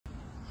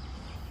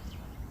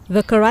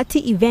The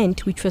karate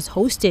event, which was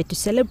hosted to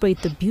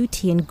celebrate the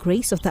beauty and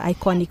grace of the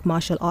iconic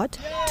martial art,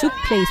 took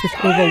place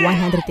with over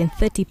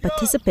 130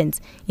 participants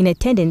in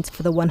attendance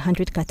for the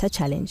 100 Kata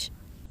challenge.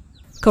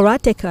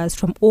 Karatekas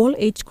from all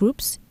age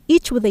groups,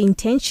 each with the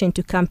intention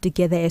to come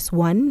together as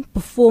one,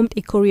 performed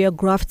a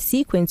choreographed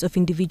sequence of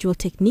individual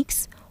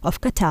techniques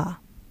of Kata.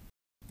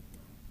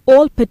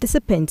 All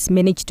participants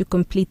managed to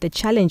complete the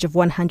challenge of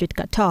 100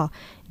 Kata,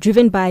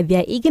 driven by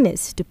their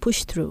eagerness to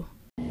push through.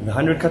 The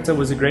 100 Kata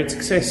was a great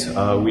success.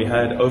 We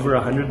had over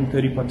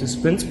 130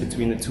 participants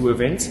between the two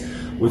events,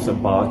 with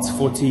about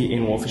 40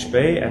 in Walfish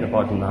Bay and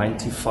about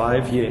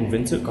 95 here in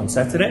Windhoek on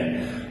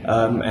Saturday.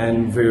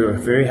 And we're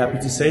very happy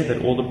to say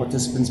that all the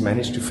participants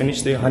managed to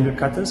finish their 100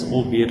 Katas,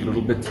 albeit a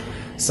little bit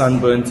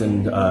sunburnt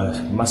and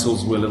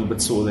muscles were a little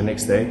bit sore the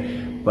next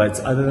day. But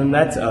other than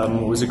that,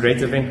 it was a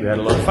great event. We had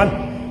a lot of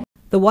fun.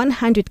 The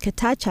 100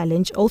 Kata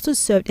Challenge also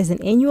served as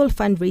an annual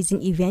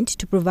fundraising event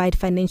to provide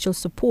financial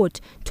support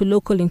to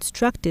local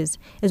instructors,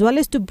 as well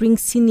as to bring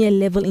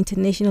senior-level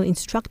international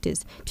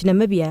instructors to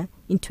Namibia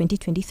in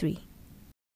 2023.